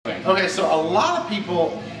Okay, so a lot of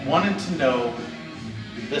people wanted to know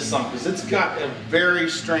this song because it's got a very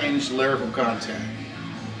strange lyrical content.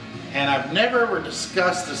 And I've never ever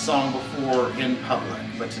discussed this song before in public.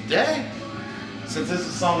 But today, since this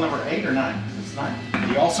is song number 8 or 9, it's 9.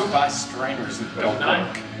 He also buys strainers that don't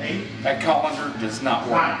work. 8? That colander does not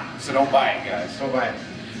work. 9. So don't buy it, guys. Don't buy it.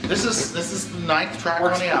 This is the 9th track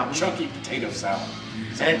on the album. Chunky potato salad.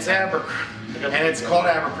 And it's Abercrombie. And it's called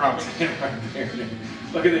Abercrombie.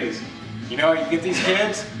 Look at these. You know how you get these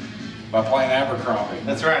kids? By playing Abercrombie.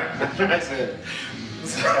 That's right. That's it.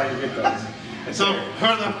 That's how you get those. And So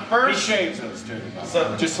for the first, he shaves those too.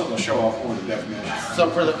 So- Just so they'll show off more of the definition. so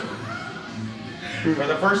for the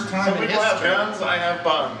first time Some in people have history, guns, I have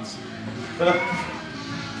buns.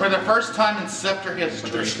 for the first time in Scepter But they're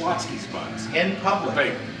history, Schlotsky's buns. in public,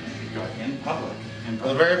 Big. Go ahead. in public, for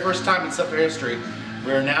the very first time in Scepter history,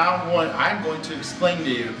 we're now going. I'm going to explain to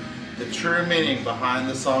you the true meaning behind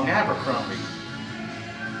the song Abercrombie,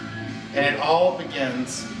 and it all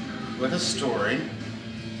begins with a story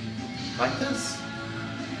like this.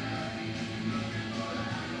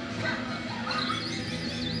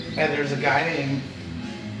 And there's a guy named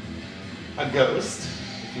a ghost,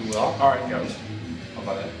 if you will. All right, ghost. How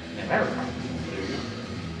about that? Named Abercrombie.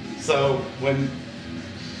 So when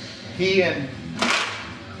he and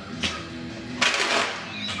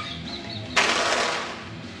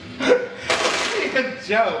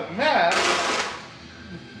Joe met,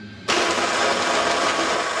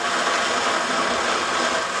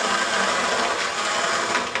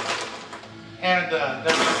 and so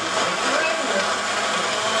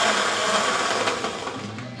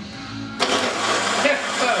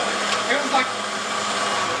it was like,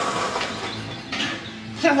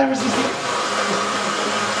 yeah, there was this.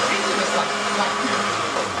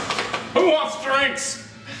 Who wants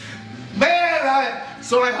drinks? Man,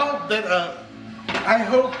 so I hope that I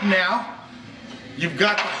hope now you've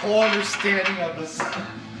got the whole understanding of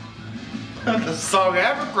the song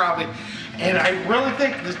Abercrombie, and I really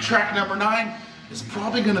think the track number 9 is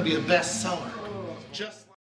probably going to be a bestseller. Just